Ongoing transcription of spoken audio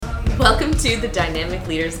Welcome to the Dynamic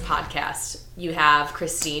Leaders Podcast. You have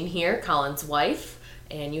Christine here, Colin's wife,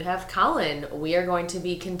 and you have Colin. We are going to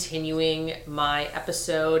be continuing my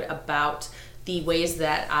episode about the ways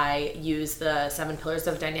that I use the 7 pillars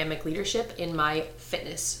of dynamic leadership in my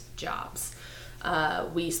fitness jobs.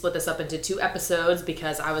 We split this up into 2 episodes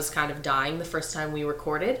because I was kind of dying the first time we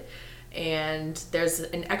recorded. And there's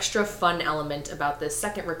an extra fun element about this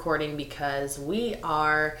second recording because we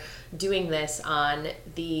are doing this on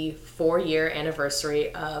the 4-year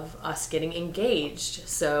anniversary of us getting engaged.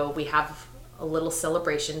 So we have a little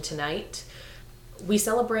celebration tonight. We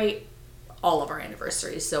celebrate all of our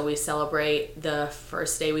anniversaries. So we celebrate the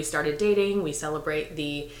first day we started dating, we celebrate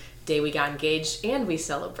the day we got engaged, and we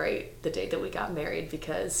celebrate the day that we got married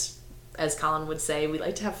because, as Colin would say, we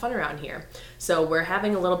like to have fun around here. So we're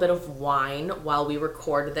having a little bit of wine while we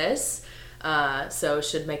record this. So it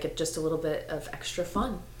should make it just a little bit of extra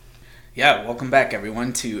fun. Yeah, welcome back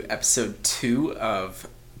everyone to episode 2 of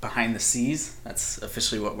Behind the Seas. That's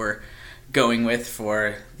officially what we're going with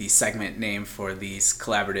for the segment name for these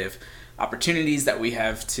collaborative opportunities that we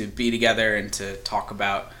have to be together and to talk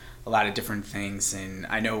about a lot of different things. And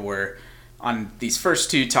I know we're on these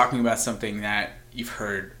first 2 talking about something that you've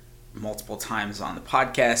heard multiple times on the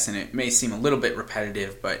podcast, and it may seem a little bit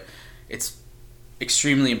repetitive, but it's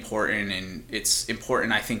extremely important. And it's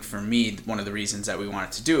important, I think, for me, one of the reasons that we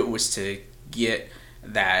wanted to do it was to get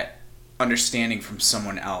that understanding from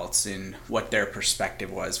someone else and what their perspective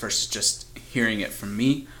was versus just hearing it from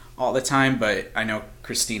me all the time. But I know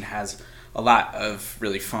Christine has a lot of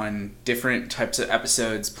really fun different types of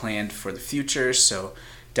episodes planned for the future, so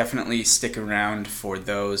definitely stick around for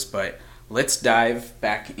those. But let's dive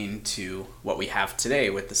back into what we have today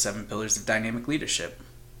with the 7 pillars of dynamic leadership.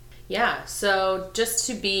 Yeah, so just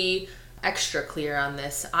to be extra clear on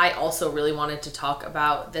this, I also really wanted to talk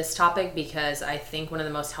about this topic because I think one of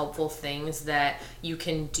the most helpful things that you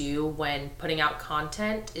can do when putting out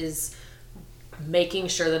content is making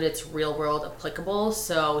sure that it's real world applicable.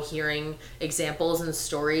 So hearing examples and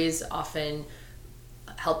stories often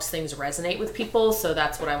helps things resonate with people. So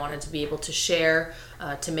that's what I wanted to be able to share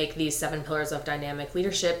to make these 7 pillars of dynamic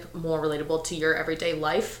leadership more relatable to your everyday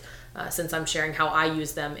life, since I'm sharing how I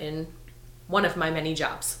use them in one of my many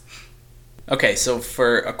jobs. Okay, so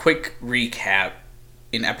for a quick recap,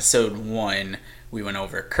 in episode 1, we went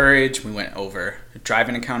over courage, we went over drive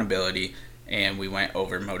and accountability, and we went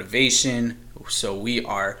over motivation. So we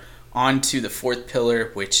are on to the 4th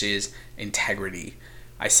pillar, which is integrity.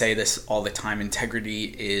 I say this all the time. Integrity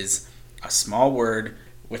is a small word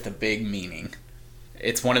with a big meaning.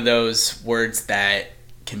 It's one of those words that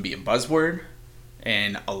can be a buzzword,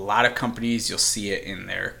 and a lot of companies, you'll see it in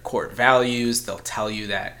their core values. They'll tell you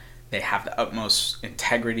that they have the utmost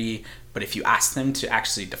integrity, but if you ask them to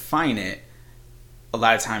actually define it, a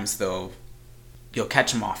lot of times you'll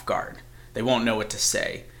catch them off guard. They won't know what to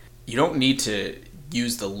say. You don't need to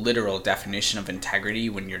use the literal definition of integrity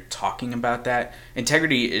when you're talking about that.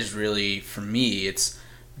 Integrity is really, for me, it's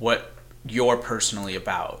what you're personally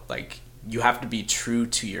about. Like, you have to be true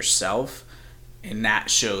to yourself, and that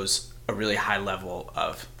shows a really high level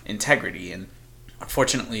of integrity. And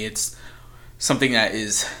unfortunately, it's something that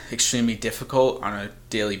is extremely difficult on a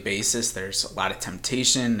daily basis. There's a lot of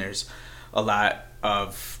temptation. There's a lot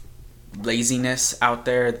of laziness out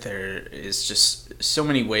there. There is just so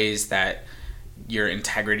many ways that your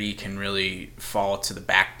integrity can really fall to the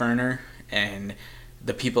back burner, and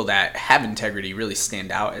the people that have integrity really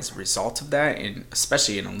stand out as a result of that, and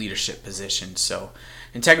especially in a leadership position. So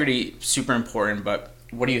integrity, super important, but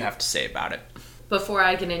what do you have to say about it? Before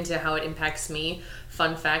I get into how it impacts me,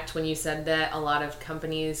 fun fact, when you said that a lot of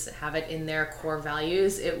companies have it in their core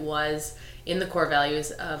values, it was in the core values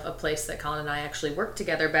of a place that Colin and I actually worked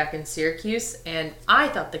together back in Syracuse, and I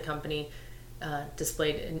thought the company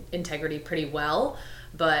displayed integrity pretty well,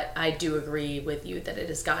 but I do agree with you that it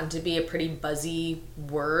has gotten to be a pretty buzzy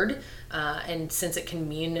word, and since it can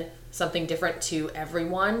mean something different to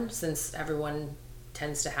everyone, since everyone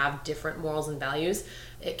tends to have different morals and values,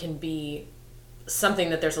 it can be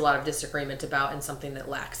something that there's a lot of disagreement about and something that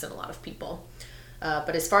lacks in a lot of people.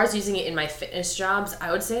 But as far as using it in my fitness jobs,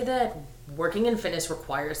 I would say that working in fitness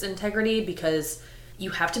requires integrity because you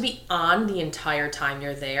have to be on the entire time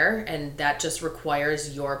you're there, and that just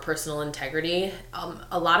requires your personal integrity.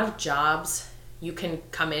 A lot of jobs, you can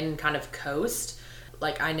come in and kind of coast.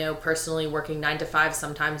 Like, I know personally working 9 to 5,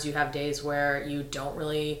 sometimes you have days where you don't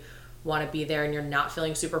really want to be there and you're not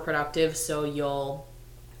feeling super productive, so you'll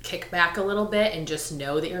kick back a little bit and just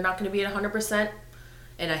know that you're not going to be at 100%.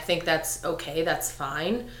 And I think that's okay, that's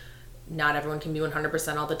fine. Not everyone can be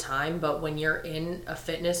 100% all the time, but when you're in a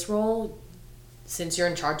fitness role, since you're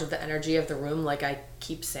in charge of the energy of the room, like I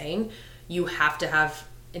keep saying, you have to have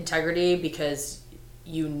integrity because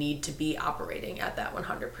you need to be operating at that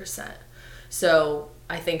 100%. So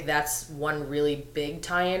I think that's one really big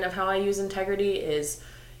tie-in of how I use integrity is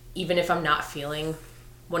even if I'm not feeling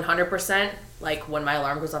 100%, like when my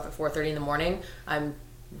alarm goes off at 4:30 in the morning, I'm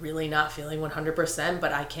really not feeling 100%,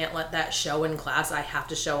 but I can't let that show in class. I have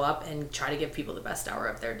to show up and try to give people the best hour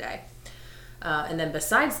of their day. And then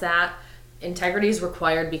besides that, integrity is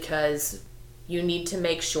required because you need to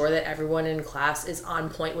make sure that everyone in class is on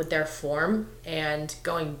point with their form. And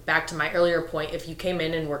going back to my earlier point, if you came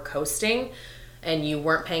in and were coasting and you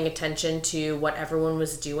weren't paying attention to what everyone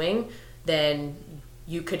was doing, then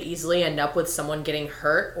you could easily end up with someone getting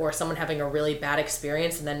hurt or someone having a really bad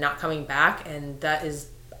experience and then not coming back. And that is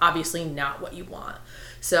obviously not what you want.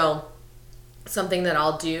 So something that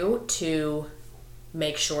I'll do to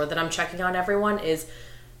make sure that I'm checking on everyone is,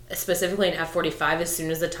 specifically in F45, as soon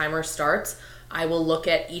as the timer starts, I will look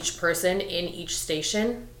at each person in each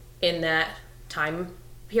station in that time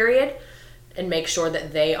period and make sure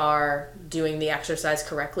that they are doing the exercise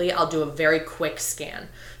correctly. I'll do a very quick scan.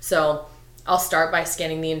 So I'll start by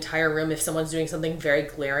scanning the entire room. If someone's doing something very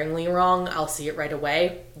glaringly wrong, I'll see it right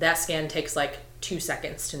away. That scan takes like 2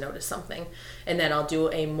 seconds to notice something. And then I'll do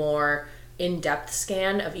a more in-depth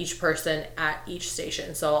scan of each person at each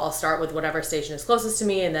station. So I'll start with whatever station is closest to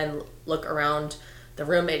me and then look around the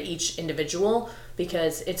room at each individual,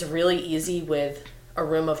 because it's really easy with a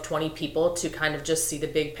room of 20 people to kind of just see the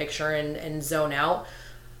big picture and zone out.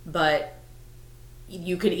 But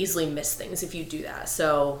you could easily miss things if you do that.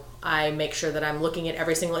 So I make sure that I'm looking at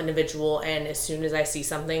every single individual, and as soon as I see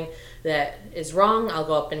something that is wrong, I'll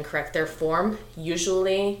go up and correct their form.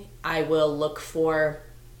 Usually I will look for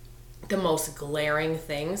the most glaring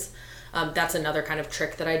things. That's another kind of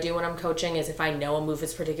trick that I do when I'm coaching, is if I know a move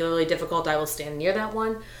is particularly difficult, I will stand near that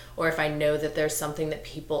one. Or if I know that there's something that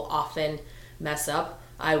people often mess up,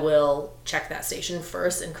 I will check that station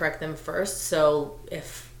first and correct them first. So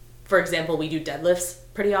if, for example, we do deadlifts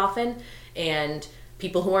pretty often and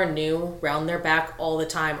people who are new round their back all the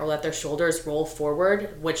time or let their shoulders roll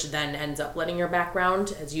forward, which then ends up letting your back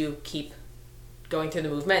round as you keep going through the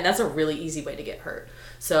movement. And that's a really easy way to get hurt.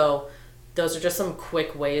 So those are just some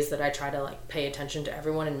quick ways that I try to like pay attention to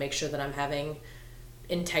everyone and make sure that I'm having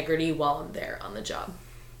integrity while I'm there on the job.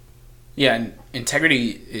 Yeah, and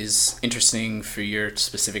integrity is interesting for your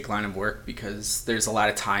specific line of work because there's a lot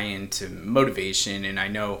of tie-in to motivation. And I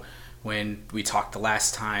know when we talked the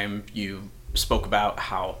last time, you spoke about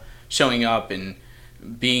how showing up and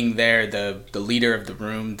being there, the leader of the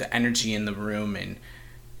room, the energy in the room, and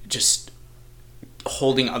just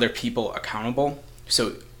holding other people accountable.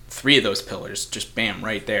 So 3 of those pillars, just bam,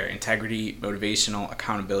 right there: integrity, motivational,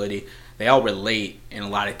 accountability. They all relate in a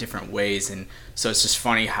lot of different ways. And so it's just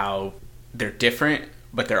funny how they're different,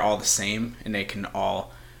 but they're all the same, and they can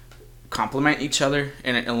all complement each other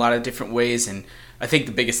in a lot of different ways. And I think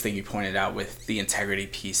the biggest thing you pointed out with the integrity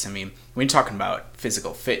piece, I mean, when you're talking about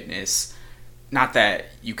physical fitness, not that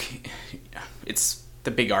you can, it's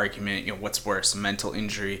the big argument, you know, what's worse, a mental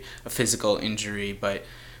injury, a physical injury, but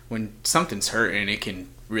when something's hurting, it can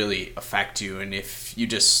really affect you. And if you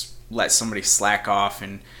just let somebody slack off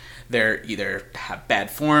and they're either have bad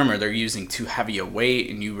form or they're using too heavy a weight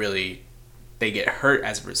and they get hurt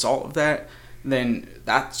as a result of that, then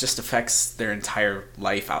that just affects their entire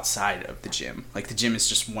life outside of the gym. Like the gym is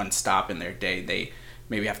just one stop in their day. They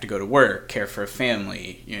maybe have to go to work, care for a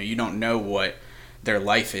family. You know, you don't know what their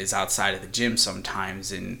life is outside of the gym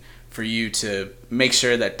sometimes. And for you to make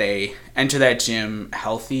sure that they enter that gym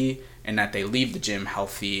healthy and that they leave the gym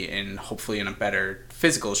healthy and hopefully in a better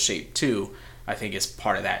physical shape too, I think is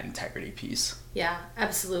part of that integrity piece. Yeah,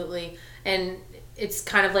 absolutely. And it's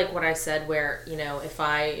kind of like what I said where, you know, if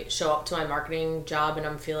I show up to my marketing job and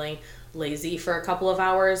I'm feeling lazy for a couple of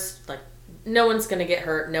hours, like no one's going to get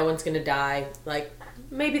hurt, no one's going to die. Like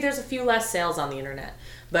maybe there's a few less sales on the internet.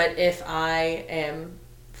 But if I am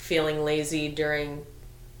feeling lazy during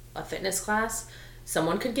a fitness class,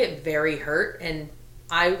 someone could get very hurt. And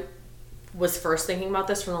I was first thinking about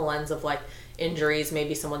this from the lens of like injuries,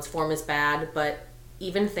 maybe someone's form is bad, but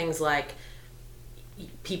even things like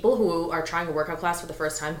people who are trying a workout class for the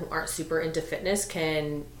first time who aren't super into fitness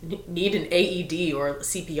can need an AED or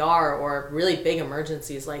CPR or really big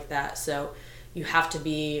emergencies like that. So you have to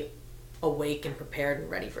be awake and prepared and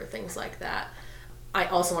ready for things like that. I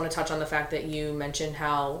also want to touch on the fact that you mentioned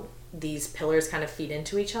how these pillars kind of feed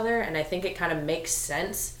into each other, and I think it kind of makes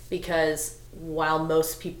sense because while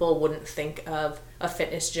most people wouldn't think of a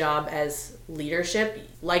fitness job as leadership,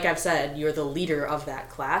 like I've said, you're the leader of that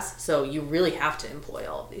class, so you really have to employ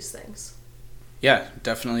all of these things. Yeah,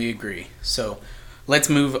 definitely agree. So let's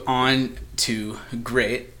move on to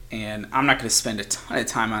grit. And I'm not going to spend a ton of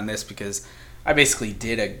time on this because I basically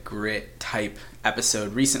did a grit type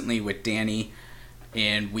episode recently with Danny.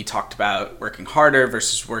 And we talked about working harder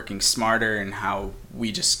versus working smarter and how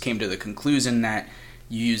we just came to the conclusion that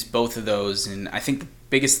you use both of those. And I think the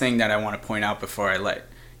biggest thing that I want to point out before I let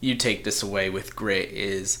you take this away with grit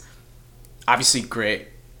is obviously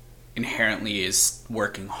grit inherently is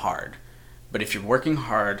working hard. But if you're working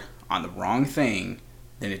hard on the wrong thing,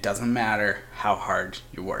 then it doesn't matter how hard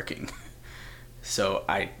you're working. So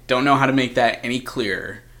I don't know how to make that any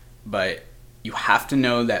clearer, but you have to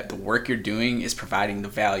know that the work you're doing is providing the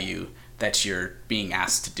value that you're being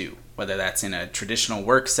asked to do. Whether that's in a traditional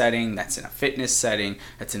work setting, that's in a fitness setting,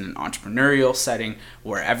 that's in an entrepreneurial setting,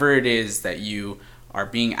 wherever it is that you are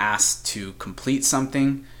being asked to complete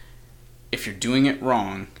something, if you're doing it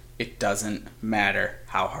wrong, it doesn't matter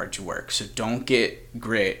how hard you work. So don't get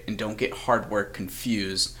grit and don't get hard work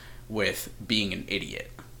confused with being an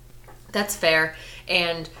idiot. That's fair.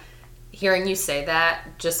 And hearing you say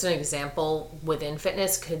that, just an example within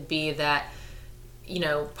fitness could be that,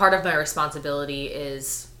 part of my responsibility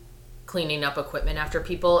is cleaning up equipment after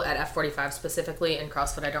people at F45 specifically. In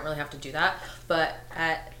CrossFit, I don't really have to do that. But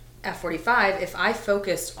at F45, if I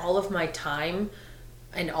focused all of my time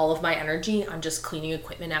and all of my energy on just cleaning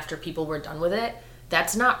equipment after people were done with it,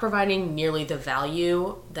 that's not providing nearly the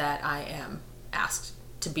value that I am asked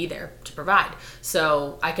to be there to provide.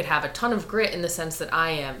 So I could have a ton of grit in the sense that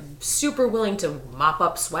I am super willing to mop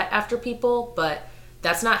up sweat after people, but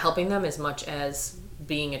that's not helping them as much as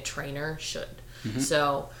being a trainer should. Mm-hmm.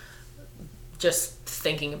 So just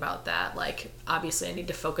thinking about that, obviously I need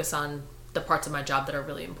to focus on the parts of my job that are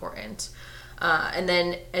really important. And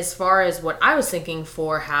then as far as what I was thinking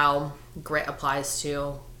for how grit applies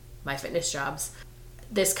to my fitness jobs,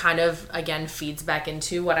 this kind of, again, feeds back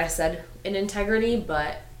into what I said in integrity,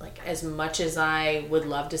 but as much as I would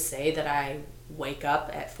love to say that I wake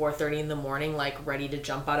up at 4:30 in the morning, ready to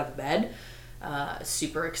jump out of bed,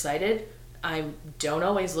 super excited, I don't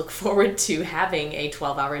always look forward to having a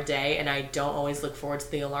 12-hour day, and I don't always look forward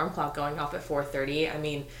to the alarm clock going off at 4:30. I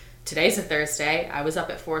mean, today's a Thursday. I was up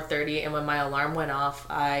at 4:30, and when my alarm went off,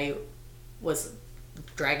 I was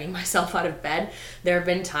dragging myself out of bed. There have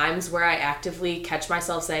been times where I actively catch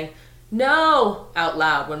myself saying, no, out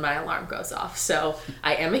loud when my alarm goes off. So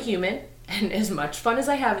I am a human, and as much fun as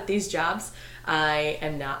I have at these jobs, I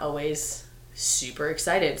am not always super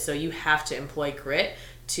excited. So you have to employ grit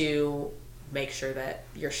to make sure that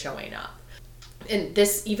you're showing up. And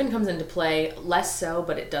this even comes into play less so,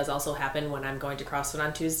 but it does also happen when I'm going to CrossFit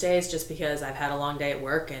on Tuesdays, just because I've had a long day at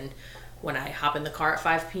work, and when I hop in the car at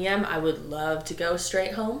 5 p.m., I would love to go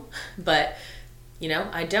straight home, but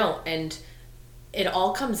I don't. And it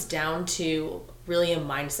all comes down to really a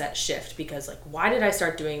mindset shift, because why did I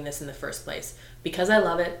start doing this in the first place? Because I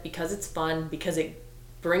love it, because it's fun, because it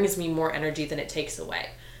brings me more energy than it takes away.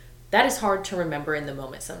 That is hard to remember in the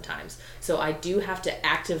moment sometimes. So I do have to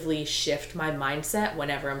actively shift my mindset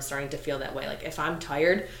whenever I'm starting to feel that way. If I'm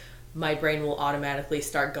tired, my brain will automatically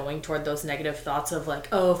start going toward those negative thoughts of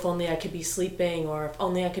oh, if only I could be sleeping, or if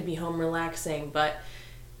only I could be home relaxing. But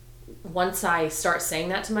once I start saying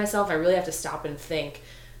that to myself, I really have to stop and think,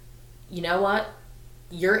 you know what?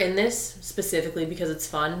 You're in this specifically because it's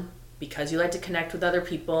fun, because you like to connect with other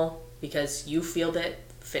people, because you feel that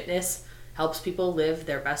fitness helps people live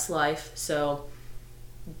their best life. So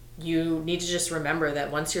you need to just remember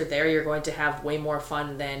that once you're there, you're going to have way more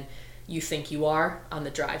fun than you think you are on the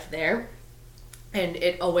drive there. And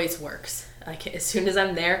it always works. As soon as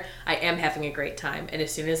I'm there, I am having a great time. And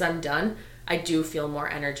as soon as I'm done, I do feel more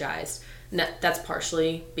energized. And that's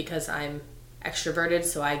partially because I'm extroverted,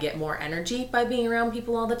 so I get more energy by being around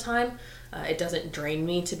people all the time. It doesn't drain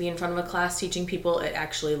me to be in front of a class teaching people. It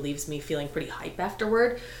actually leaves me feeling pretty hype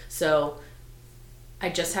afterward. So I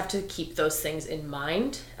just have to keep those things in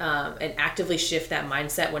mind and actively shift that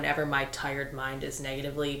mindset whenever my tired mind is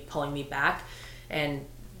negatively pulling me back. And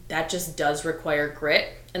that just does require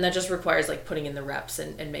grit, and that just requires putting in the reps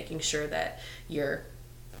and making sure that you're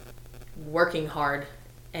working hard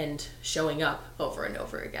and showing up over and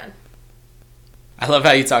over again. I love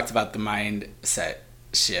how you talked about the mindset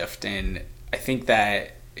shift, and I think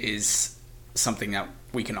that is something that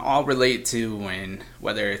we can all relate to, when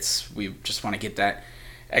whether it's we just want to get that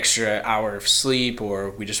extra hour of sleep,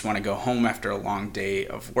 or we just want to go home after a long day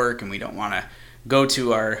of work and we don't want to go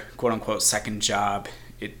to our quote-unquote second job.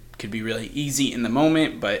 It could be really easy in the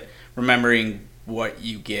moment, but remembering what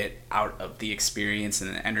you get out of the experience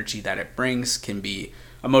and the energy that it brings can be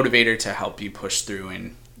a motivator to help you push through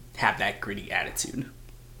and have that gritty attitude.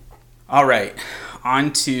 All right,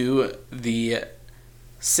 on to the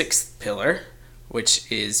sixth pillar,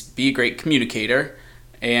 which is be a great communicator.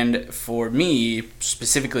 And for me,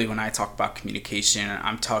 specifically when I talk about communication,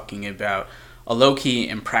 I'm talking about a low-key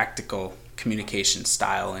and practical communication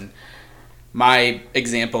style. And my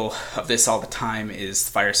example of this all the time is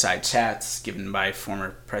fireside chats given by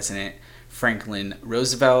former President Franklin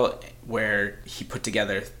Roosevelt, where he put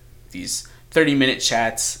together these 30-minute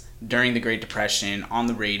chats during the Great Depression on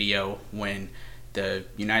the radio when the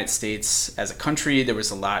United States as a country, there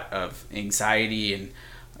was a lot of anxiety and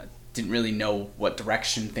didn't really know what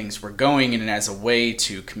direction things were going. And as a way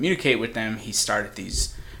to communicate with them, he started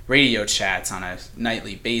these radio chats on a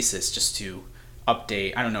nightly basis just to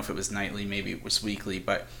update. I don't know if it was nightly, maybe it was weekly,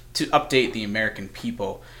 but to update the American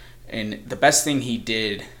people. And the best thing he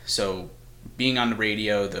did, so being on the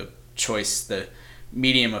radio, the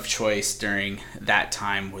medium of choice during that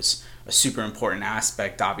time was a super important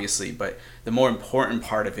aspect, obviously, but the more important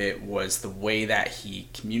part of it was the way that he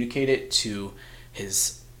communicated to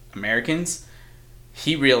his Americans.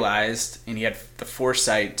 He realized, and he had the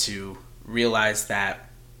foresight to realize, that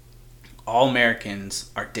all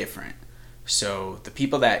Americans are different. So the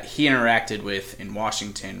people that he interacted with in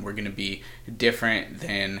Washington were going to be different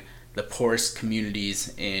than the poorest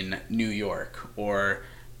communities in New York or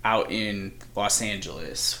out in Los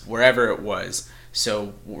Angeles, wherever it was.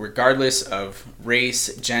 So regardless of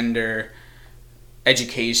race, gender,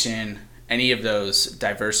 education, any of those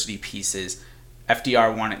diversity pieces,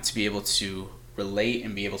 FDR wanted to be able to relate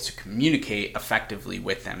and be able to communicate effectively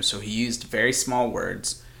with them. So he used very small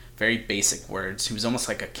words, very basic words. He was almost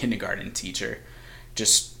like a kindergarten teacher.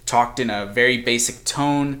 Just talked in a very basic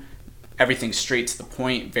tone, everything straight to the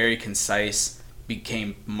point, very concise,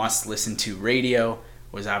 became must-listen-to radio,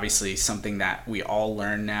 was obviously something that we all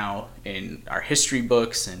learn now in our history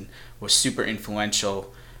books and was super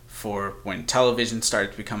influential for when television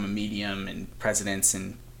started to become a medium and presidents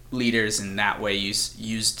and leaders in that way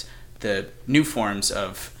used the new forms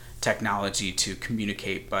of technology to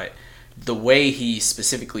communicate. But the way he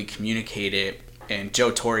specifically communicated, and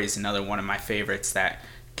Joe Torre is another one of my favorites that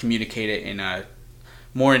communicated in a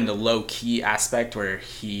more in the low-key aspect where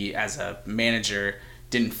he, as a manager,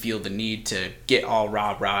 didn't feel the need to get all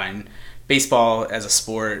rah-rah. And baseball as a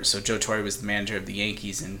sport, so Joe Torre was the manager of the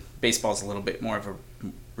Yankees, and baseball's a little bit more of a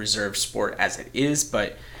reserved sport as it is,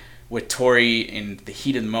 but with Torre, in the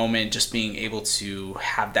heat of the moment, just being able to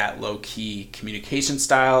have that low-key communication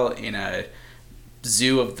style in a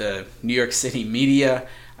zoo of the New York City media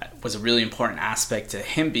was a really important aspect to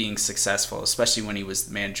him being successful, especially when he was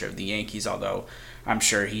the manager of the Yankees, although I'm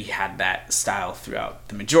sure he had that style throughout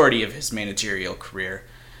the majority of his managerial career.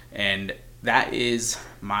 And that is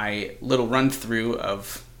my little run through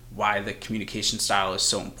of why the communication style is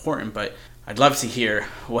so important, but I'd love to hear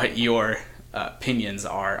what your opinions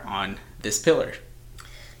are on this pillar.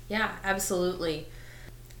 Yeah, absolutely.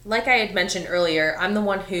 Like I had mentioned earlier, I'm the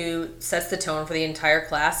one who sets the tone for the entire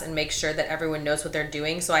class and makes sure that everyone knows what they're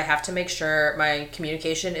doing. So I have to make sure my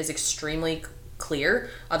communication is extremely clear.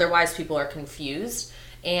 Otherwise, people are confused.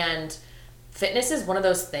 And fitness is one of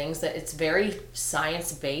those things that it's very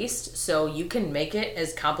science-based. So you can make it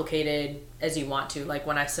as complicated as you want to. Like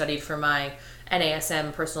when I studied for my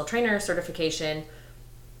NASM personal trainer certification,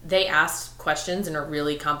 they asked questions in a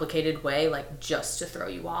really complicated way, like just to throw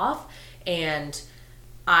you off. And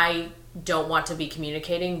I don't want to be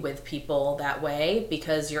communicating with people that way,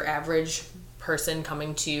 because your average person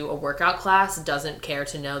coming to a workout class doesn't care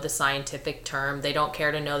to know the scientific term. They don't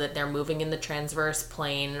care to know that they're moving in the transverse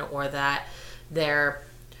plane or that they're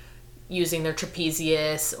using their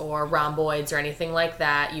trapezius or rhomboids or anything like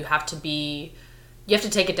that. You have to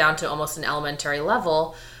take it down to almost an elementary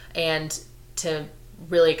level. And to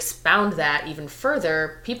really expound that even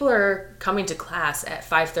further, people are coming to class at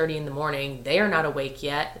 5:30 in the morning. They are not awake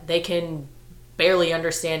yet. They can barely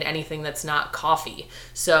understand anything that's not coffee.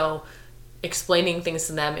 So explaining things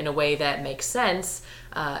to them in a way that makes sense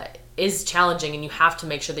is challenging, and you have to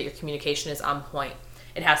make sure that your communication is on point.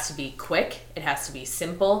 It has to be quick, it has to be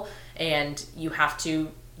simple, and you have to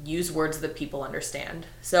use words that people understand.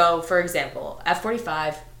 So for example,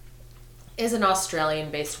 F45 is an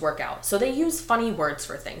Australian-based workout, so they use funny words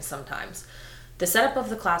for things sometimes. The setup of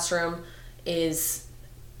the classroom is,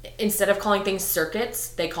 instead of calling things circuits,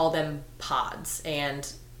 they call them pods.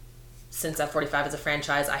 And since F45 is a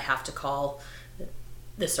franchise, I have to call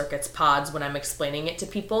the circuits pods when I'm explaining it to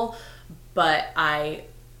people. But I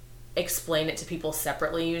explain it to people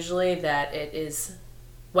separately usually, that it is,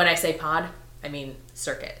 when I say pod, I mean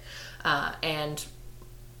circuit. And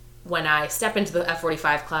when I step into the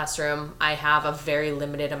F45 classroom, I have a very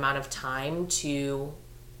limited amount of time to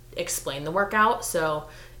explain the workout. So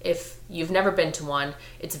if you've never been to one,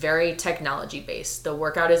 it's very technology based. The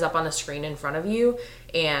workout is up on a screen in front of you,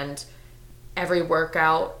 and every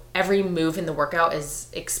move in the workout is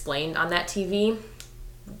explained on that TV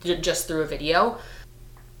just through a video.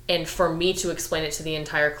 And for me to explain it to the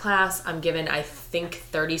entire class, I'm given, I think,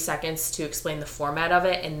 30 seconds to explain the format of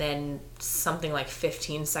it, and then something like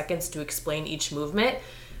 15 seconds to explain each movement,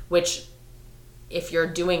 which if you're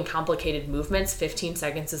doing complicated movements, 15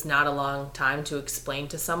 seconds is not a long time to explain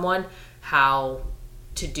to someone how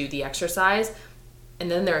to do the exercise.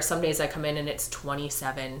 And then there are some days I come in and it's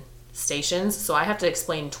 27 stations. So I have to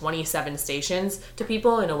explain 27 stations to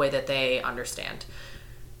people in a way that they understand.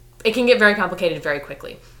 It can get very complicated very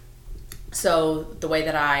quickly. So the way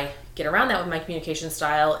that I get around that with my communication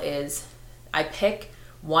style is I pick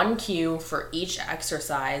one cue for each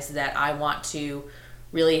exercise that I want to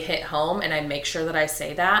really hit home, and I make sure that I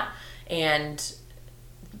say that and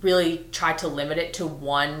really try to limit it to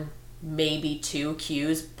one, maybe two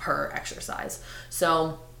cues per exercise.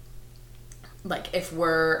 So like if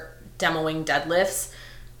we're demoing deadlifts,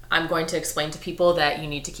 I'm going to explain to people that you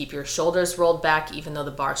need to keep your shoulders rolled back even though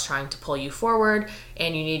the bar's trying to pull you forward,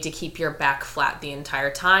 and you need to keep your back flat the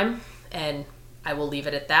entire time. And I will leave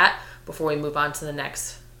it at that before we move on to the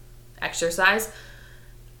next exercise.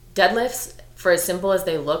 Deadlifts, for as simple as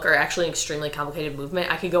they look, are actually an extremely complicated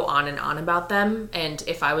movement. I could go on and on about them, and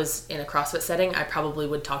if I was in a CrossFit setting, I probably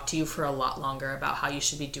would talk to you for a lot longer about how you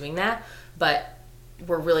should be doing that. But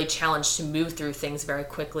we're really challenged to move through things very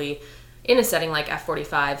quickly in a setting like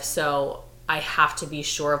F45, so I have to be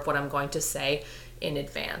sure of what I'm going to say in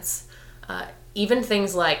advance. Even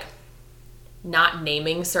things like not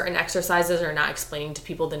naming certain exercises or not explaining to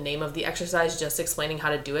people the name of the exercise, just explaining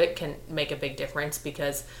how to do it can make a big difference,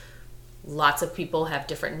 because lots of people have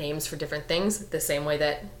different names for different things, the same way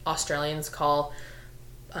that Australians call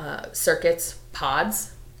circuits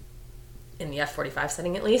pods, in the F45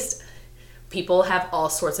 setting at least. People have all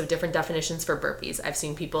sorts of different definitions for burpees. I've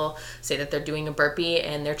seen people say that they're doing a burpee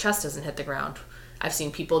and their chest doesn't hit the ground. I've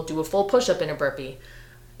seen people do a full push-up in a burpee.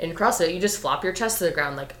 In CrossFit, you just flop your chest to the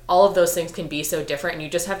ground. Like, all of those things can be so different, and you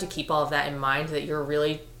just have to keep all of that in mind, that you're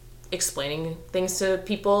really explaining things to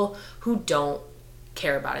people who don't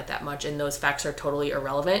care about it that much, and those facts are totally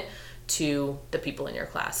irrelevant to the people in your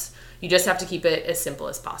class. You just have to keep it as simple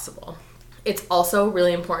as possible. It's also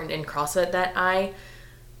really important in CrossFit that I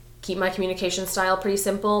keep my communication style pretty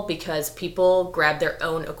simple, because people grab their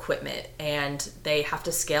own equipment and they have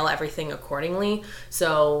to scale everything accordingly.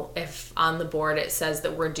 So if on the board it says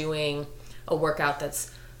that we're doing a workout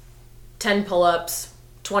that's 10 pull-ups,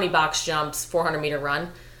 20 box jumps, 400-meter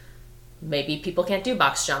run, maybe people can't do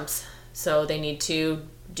box jumps, so they need to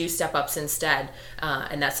do step-ups instead.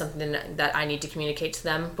 And that's something that I need to communicate to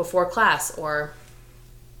them before class. Or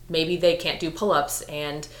maybe they can't do pull-ups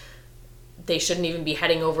and they shouldn't even be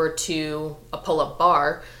heading over to a pull-up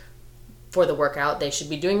bar for the workout. They should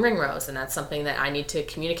be doing ring rows, and that's something that I need to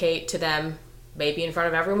communicate to them, maybe in front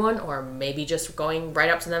of everyone, or maybe just going right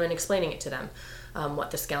up to them and explaining it to them, what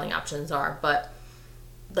the scaling options are. But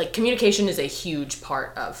like, communication is a huge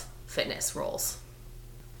part of fitness roles.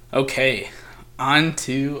 Okay, on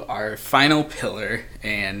to our final pillar,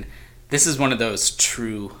 and this is one of those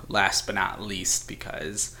true last but not least,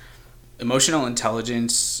 because emotional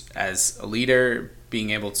intelligence as a leader,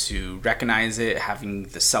 being able to recognize it, having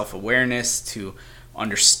the self-awareness to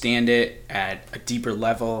understand it at a deeper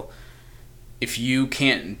level. If you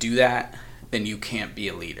can't do that, then you can't be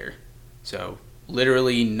a leader. So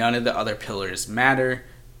literally none of the other pillars matter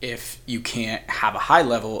if you can't have a high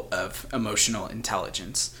level of emotional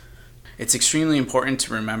intelligence. It's extremely important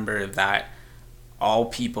to remember that all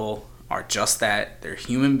people are just that. They're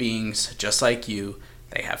human beings just like you.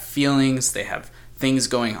 They have feelings, they have things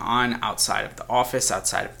going on outside of the office,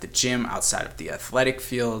 outside of the gym, outside of the athletic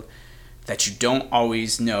field that you don't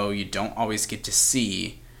always know, you don't always get to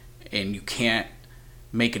see, and you can't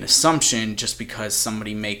make an assumption just because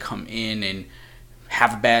somebody may come in and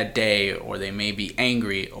have a bad day, or they may be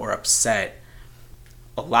angry or upset.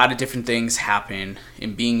 A lot of different things happen,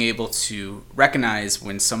 and being able to recognize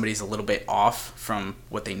when somebody's a little bit off from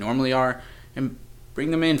what they normally are, and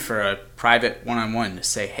bring them in for a private one-on-one to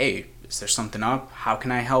say, hey, is there something up? How can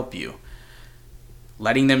I help you?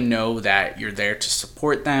 Letting them know that you're there to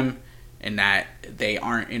support them, and that they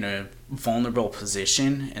aren't in a vulnerable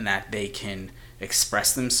position, and that they can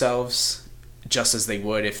express themselves just as they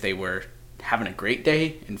would if they were having a great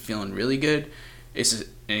day and feeling really good, is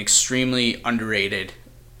an extremely underrated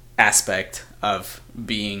aspect of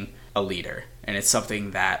being a leader. And it's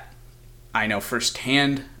something that I know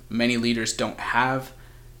firsthand many leaders don't have,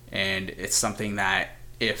 and it's something that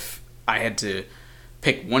if I had to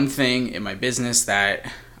pick one thing in my business that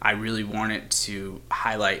I really wanted to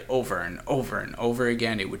highlight over and over and over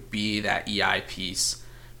again, it would be that EI piece,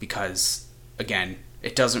 because again,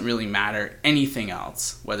 it doesn't really matter anything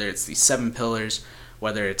else, whether it's these 7 pillars,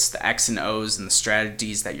 whether it's the X and O's and the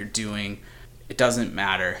strategies that you're doing. It doesn't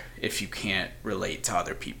matter if you can't relate to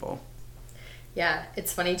other people. Yeah,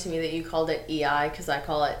 it's funny to me that you called it EI because I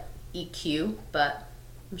call it EQ, but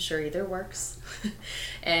I'm sure either works.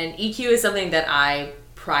 And EQ is something that I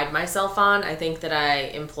pride myself on. I think that I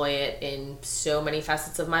employ it in so many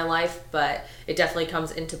facets of my life, but it definitely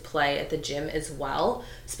comes into play at the gym as well,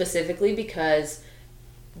 specifically because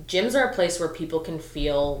gyms are a place where people can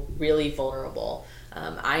feel really vulnerable.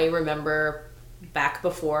 I remember back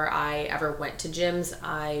before I ever went to gyms,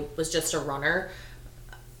 I was just a runner.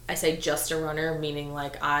 I say just a runner, meaning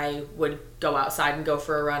like I would go outside and go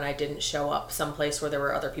for a run. I didn't show up someplace where there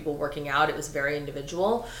were other people working out. It was very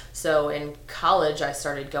individual. So in college, I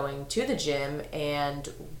started going to the gym, and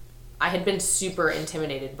I had been super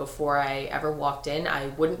intimidated before I ever walked in. I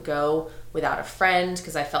wouldn't go without a friend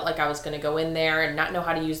because I felt like I was going to go in there and not know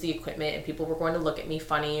how to use the equipment, and people were going to look at me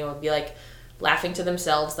funny or be like laughing to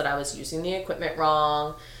themselves that I was using the equipment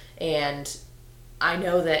wrong. And I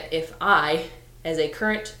know that if I, as a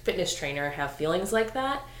current fitness trainer, have feelings like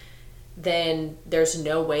that, then there's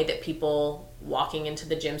no way that people walking into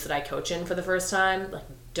the gyms that I coach in for the first time like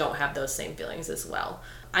don't have those same feelings as well.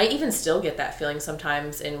 I even still get that feeling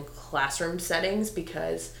sometimes in classroom settings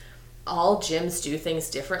because all gyms do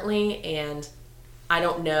things differently, and I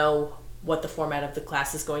don't know what the format of the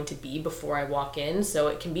class is going to be before I walk in, so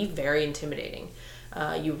it can be very intimidating.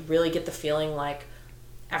 You really get the feeling like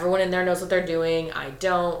everyone in there knows what they're doing. I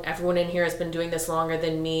don't. Everyone in here has been doing this longer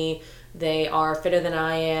than me. They are fitter than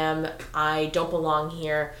I am. I don't belong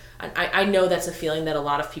here. I know that's a feeling that a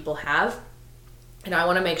lot of people have, and I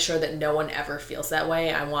want to make sure that no one ever feels that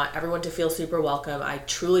way. I want everyone to feel super welcome. I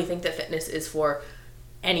truly think that fitness is for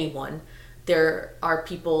anyone. There are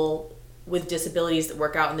people with disabilities that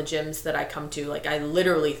work out in the gyms that I come to. Like, I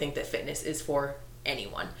literally think that fitness is for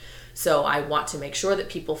anyone. So I want to make sure that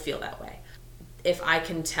people feel that way. If I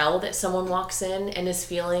can tell that someone walks in and is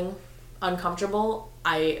feeling uncomfortable,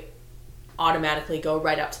 I automatically go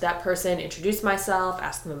right up to that person, introduce myself,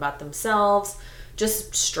 ask them about themselves,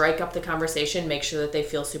 just strike up the conversation, make sure that they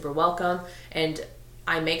feel super welcome, and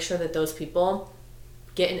I make sure that those people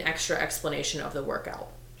get an extra explanation of the workout.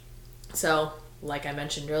 So, like I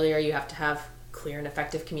mentioned earlier, you have to have clear and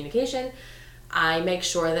effective communication. I make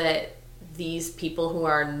sure that these people who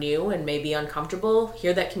are new and maybe uncomfortable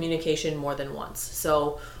hear that communication more than once.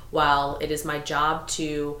 So while it is my job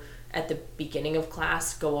to, at the beginning of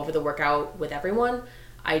class, go over the workout with everyone,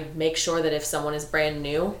 I make sure that if someone is brand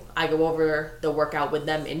new, I go over the workout with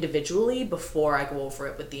them individually before I go over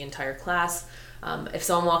it with the entire class. If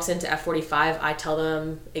someone walks into F45, I tell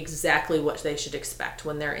them exactly what they should expect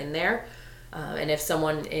when they're in there. And if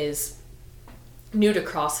someone is new to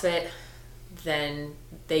CrossFit, then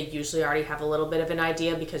they usually already have a little bit of an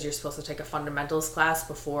idea because you're supposed to take a fundamentals class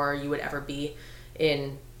before you would ever be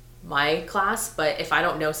in my class. But if I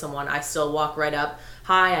don't know someone, I still walk right up.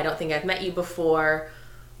 Hi, I don't think I've met you before.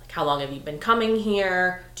 Like, how long have you been coming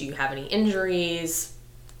here? Do you have any injuries?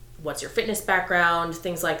 What's your fitness background?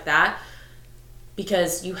 Things like that.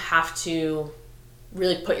 Because you have to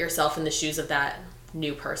really put yourself in the shoes of that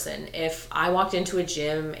new person. If I walked into a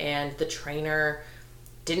gym and the trainer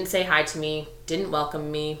didn't say hi to me, didn't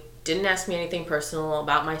welcome me, didn't ask me anything personal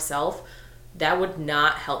about myself, that would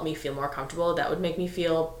not help me feel more comfortable. That would make me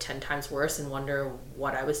feel 10 times worse and wonder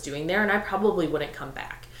what I was doing there, and I probably wouldn't come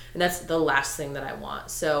back. And that's the last thing that I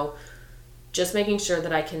want. So just making sure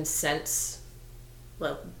that I can just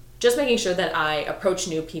making sure that I approach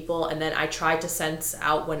new people, and then I try to sense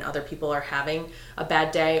out when other people are having a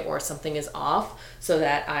bad day or something is off so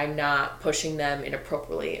that I'm not pushing them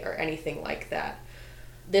inappropriately or anything like that.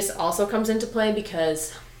 This also comes into play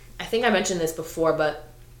because I think I mentioned this before, but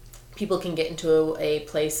people can get into a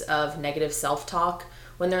place of negative self-talk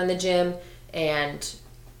when they're in the gym, and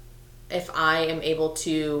if I am able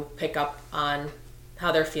to pick up on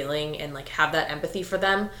how they're feeling and like have that empathy for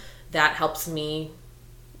them, that helps me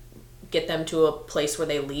get them to a place where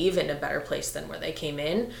they leave in a better place than where they came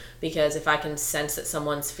in. Because if I can sense that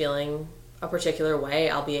someone's feeling a particular way,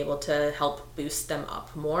 I'll be able to help boost them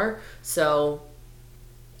up more. So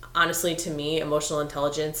honestly, to me, emotional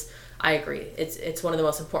intelligence, I agree. It's one of the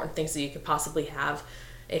most important things that you could possibly have.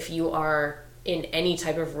 If you are in any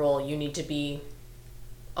type of role, you need to be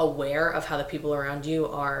aware of how the people around you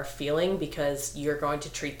are feeling, because you're going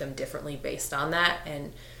to treat them differently based on that.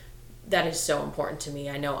 And that is so important to me.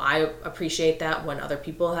 I know I appreciate that when other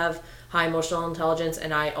people have high emotional intelligence,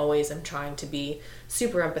 and I always am trying to be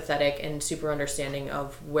super empathetic and super understanding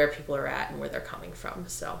of where people are at and where they're coming from.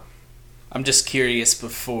 So I'm just curious,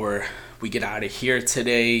 before we get out of here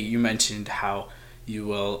today, you mentioned how you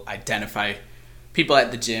will identify people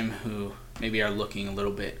at the gym who maybe are looking a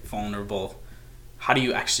little bit vulnerable. How do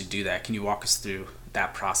you actually do that? Can you walk us through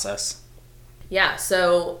that process? Yeah,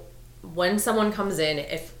 so when someone comes in,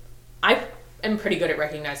 if I am pretty good at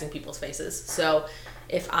recognizing people's faces. So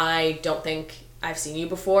if I don't think I've seen you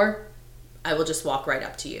before, I will just walk right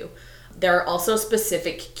up to you. There are also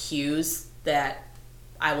specific cues that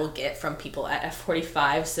I will get from people at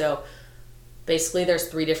F45. So basically there's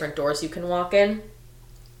 3 different doors you can walk in.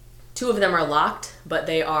 2 of them are locked, but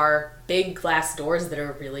they are big glass doors that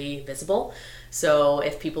are really visible. So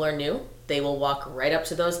if people are new, they will walk right up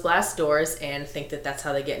to those glass doors and think that that's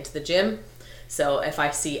how they get into the gym. So if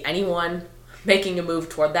I see anyone making a move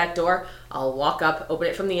toward that door, I'll walk up, open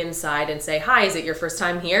it from the inside and say, "Hi, is it your first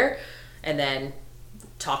time here?" And then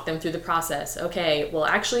talk them through the process. Okay, well,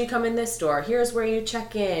 actually come in this door. Here's where you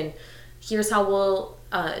check in. Here's how we'll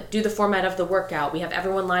do the format of the workout. We have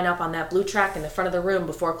everyone line up on that blue track in the front of the room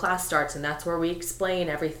before class starts, and that's where we explain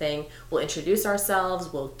everything. We'll introduce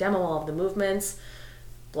ourselves. We'll demo all of the movements,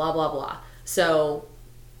 blah, blah, blah. So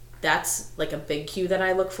that's like a big cue that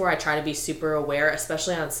I look for. I try to be super aware,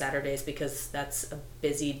 especially on Saturdays, because that's a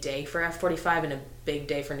busy day for F45 and a big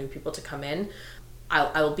day for new people to come in.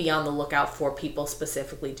 I will be on the lookout for people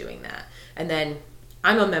specifically doing that. And then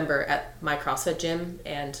I'm a member at my CrossFit gym,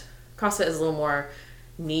 and CrossFit is a little more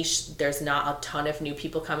niche. There's not a ton of new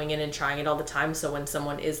people coming in and trying it all the time. So when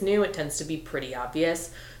someone is new, it tends to be pretty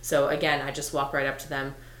obvious. So again, I just walk right up to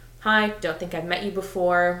them. "Hi, don't think I've met you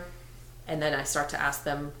before." And then I start to ask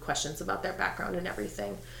them questions about their background and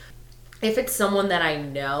everything. If it's someone that I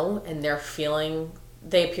know and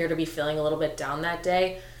they appear to be feeling a little bit down that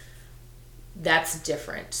day, that's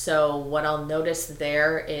different. So what I'll notice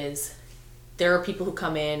there is there are people who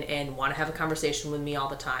come in and want to have a conversation with me all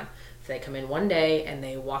the time. If they come in one day and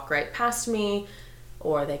they walk right past me,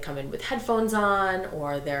 or they come in with headphones on,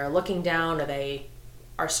 or they're looking down, or they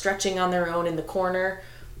are stretching on their own in the corner,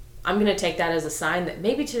 I'm going to take that as a sign that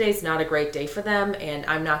maybe today's not a great day for them, and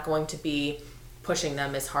I'm not going to be pushing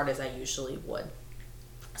them as hard as I usually would.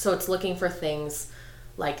 So it's looking for things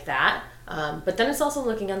like that. But then it's also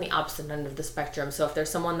looking on the opposite end of the spectrum. So if there's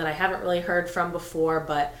someone that I haven't really heard from before,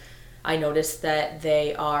 but I noticed that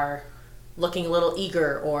they are looking a little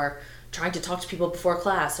eager or trying to talk to people before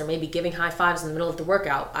class, or maybe giving high fives in the middle of the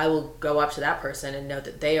workout, I will go up to that person and know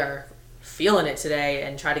that they are feeling it today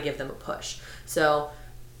and try to give them a push. So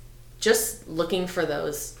just looking for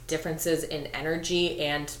those differences in energy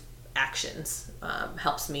and actions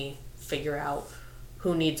helps me figure out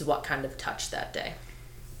who needs what kind of touch that day.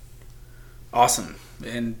 Awesome.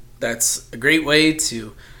 And that's a great way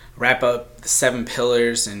to wrap up the 7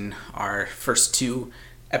 pillars in our first 2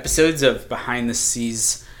 episodes of Behind the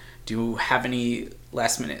C's. Do you have any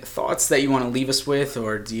last minute thoughts that you want to leave us with,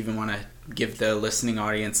 or do you even want to give the listening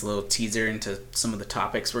audience a little teaser into some of the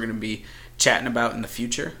topics we're going to be chatting about in the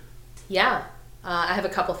future? Yeah, I have a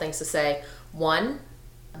couple things to say. One,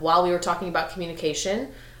 while we were talking about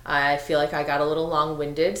communication, I feel like I got a little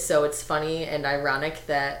long-winded, so it's funny and ironic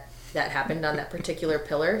that happened on that particular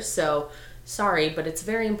pillar. So sorry, but it's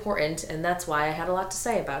very important, and that's why I had a lot to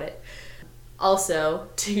say about it. Also,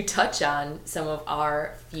 to touch on some of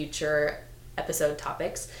our future episode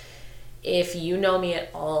topics, if you know me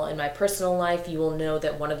at all in my personal life, you will know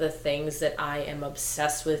that one of the things that I am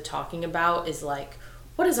obsessed with talking about is like,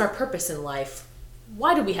 what is our purpose in life?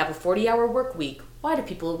 Why do we have a 40-hour work week? Why do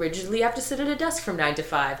people rigidly have to sit at a desk from 9 to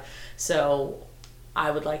 5? So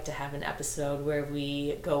I would like to have an episode where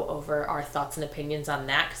we go over our thoughts and opinions on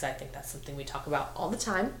that, because I think that's something we talk about all the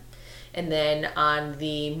time. And then on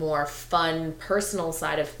the more fun, personal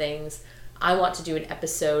side of things, I want to do an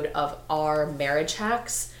episode of our marriage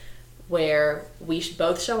hacks, where we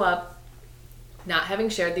both show up, not having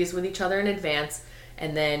shared these with each other in advance,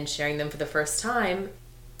 and then sharing them for the first time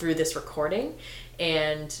through this recording,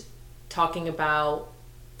 and talking about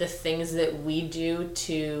the things that we do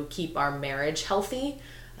to keep our marriage healthy.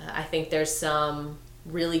 I think there's some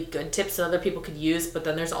really good tips that other people could use, but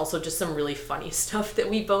then there's also just some really funny stuff that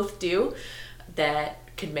we both do that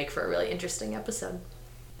could make for a really interesting episode.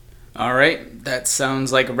 All right, that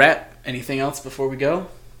sounds like a wrap. Anything else before we go?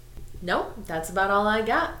 No, that's about all I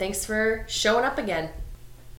got. Thanks for showing up again.